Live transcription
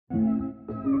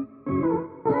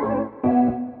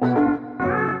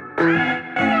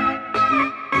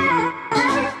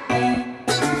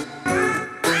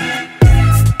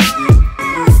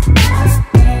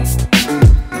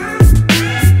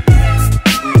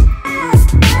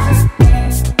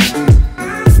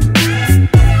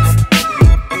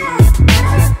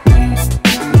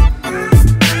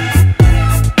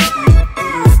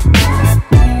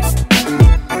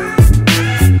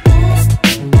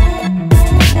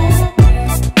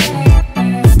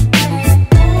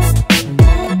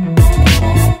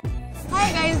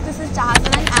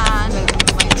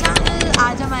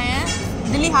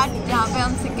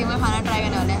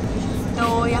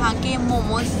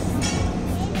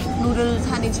Noodles,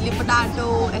 honey chilli potato,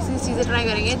 ऐसी चीज़ें try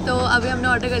करेंगे। तो अभी हमने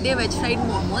ऑर्डर कर दिया वेज फ्राइड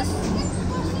मोमोज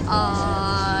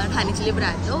और हनी चिली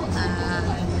पोटैटो।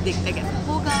 देखते कैसा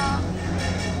होगा।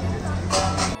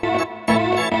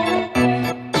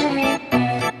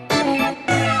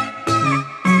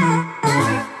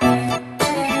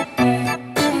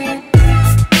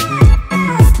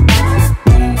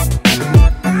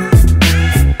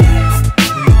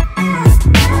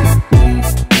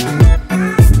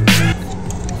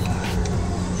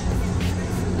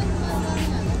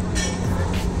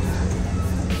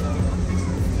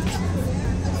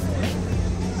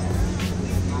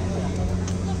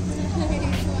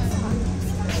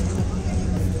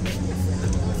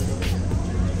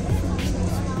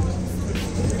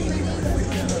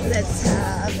 Let's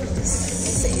have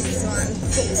Szechuan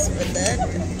sauce with it.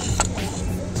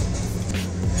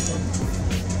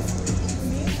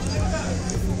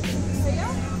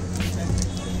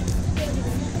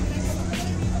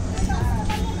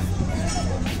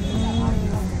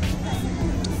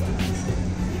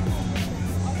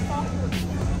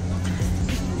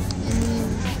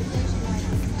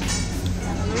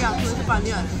 मेरी आंखों से पानी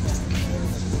आ रहा है।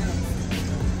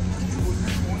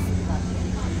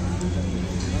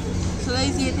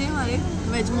 ये थे हमारे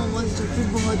वेज मोमोज जो कि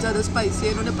बहुत ज़्यादा स्पाइसी है।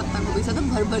 इन्होंने पत्ता गोभी साथ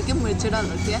भर भर के मिर्ची डाल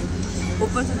रखी है।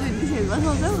 ऊपर से जो इनकी शेजवान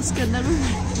सॉस है उसके अंदर भी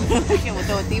क्या वो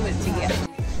तो होती है मिर्ची की।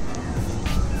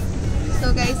 So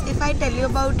guys, if I tell you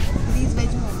about these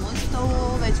veg momos, तो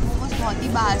वेज मोमोज बहुत ही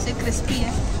बाहर से क्रिस्पी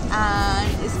है एंड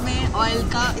इसमें ऑयल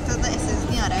का इतना ज़्यादा एसेंस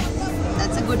नहीं आ रहा है।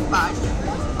 That's a good part.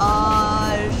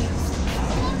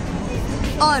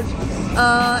 और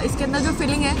इसके अंदर जो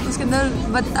फिलिंग है उसके अंदर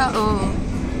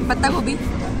पत्ता गोभी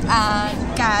एंड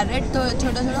कैरेट तो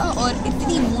छोटा छोटा और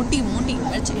इतनी मोटी मोटी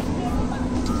मिर्ची,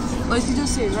 और इसकी जो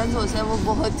शेजवान सॉस है वो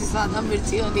बहुत ही ज़्यादा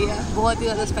मिर्ची वाली है, बहुत ही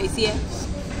ज़्यादा स्पाइसी है।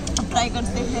 अब ट्राई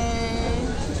करते हैं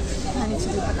हनी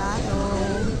चिली पोटैटो।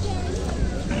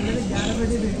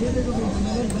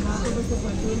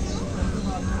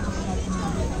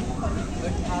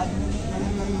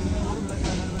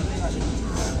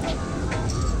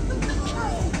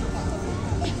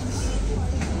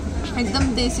 एकदम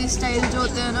देसी स्टाइल जो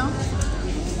होते हैं ना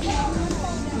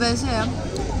वैसे है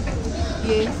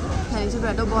ये। हनी चिली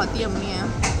पोटैटो बहुत ही यम्मी है।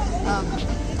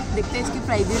 देखते हैं इसकी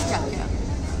प्राइजेस क्या क्या है।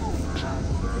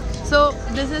 So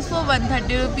this is for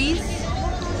 130 rupees,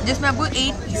 जिसमें आपको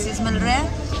 8 पीसेस मिल रहे हैं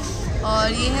और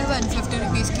ये है 150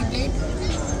 रुपीज़ की प्लेट।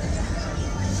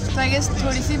 तो आई गेस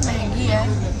थोड़ी सी महंगी है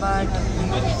बट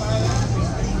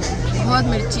बहुत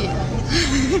मिर्ची है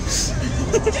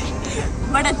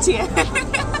बट अच्छी है।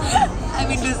 आई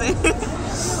मीन टू से।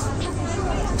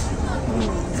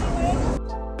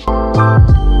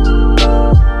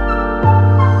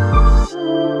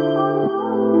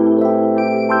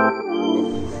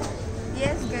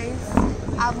 यस गाइस,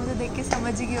 आप मुझे देख के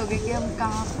समझ ही गए होंगे कि हम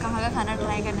कहाँ का खाना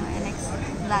ट्राई करने वाले हैं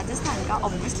नेक्स्ट। राजस्थान का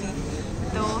ऑब्वियसली।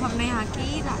 तो हमने यहाँ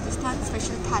की राजस्थान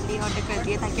स्पेशल थाली ऑर्डर कर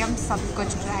दी है ताकि हम सब कुछ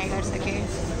ट्राई कर सकें।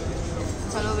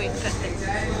 चलो वेट करते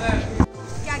हैं।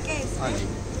 क्या क्या है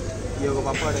इसमें? ये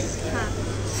पापड़ है। हाँ।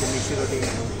 ये मिक्सी रोटी है।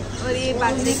 और ये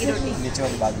बाजरे की रोटी। नीचे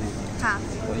वाली बाजरे। हाँ।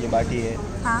 और ये बाटी है।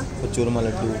 हाँ। और चूरमा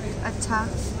लड्डू। अच्छा।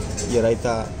 ये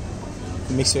रायता,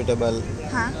 मिक्स वेजिटेबल।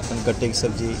 हाँ। गट्टे की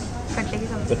सब्जी।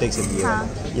 गट्टे की सब्जी। हाँ।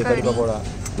 ये कड़ी पकौड़ा।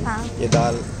 हाँ। ये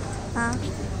दाल। हाँ।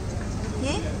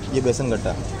 ये बेसन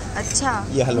गट्टा। अच्छा।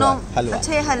 ये हलवा।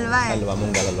 अच्छा, ये हलवा है। हलवा,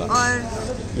 मूंग दाल हलवा। और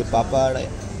ये पापड़ है।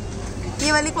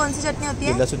 ये वाली कौन सी चटनी होती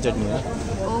है? ये लहसुन चटनी है।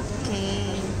 ओके।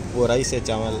 वो राइस है,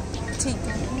 चावल। ठीक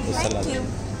है, सलाद। Thank you.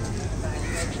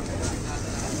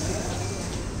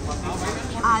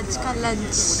 आज का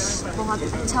लंच बहुत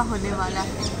अच्छा होने वाला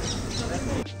है।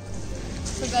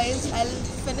 So guys, I'll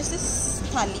finish this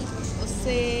थाली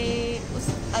उस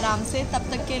आराम से। तब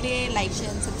तक के लिए like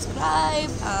share and subscribe.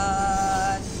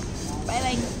 Bye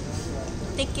bye,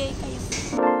 take care guys.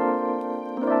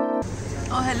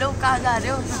 O hello, कहाँ जा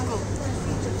रहे हो सबको?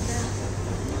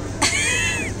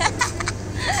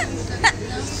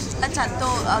 अच्छा, तो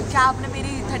क्या आपने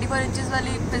मेरी 34 इंचेस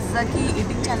वाली पिज़्ज़ा की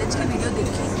ईटिंग चैलेंज की वीडियो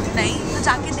देखी? नहीं तो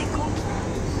जाके देखो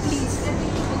प्लीज़।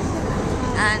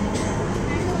 एंड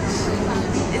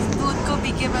इस दूध को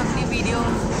पी के मैं अपनी वीडियो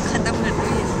ख़त्म करती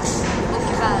हूँ।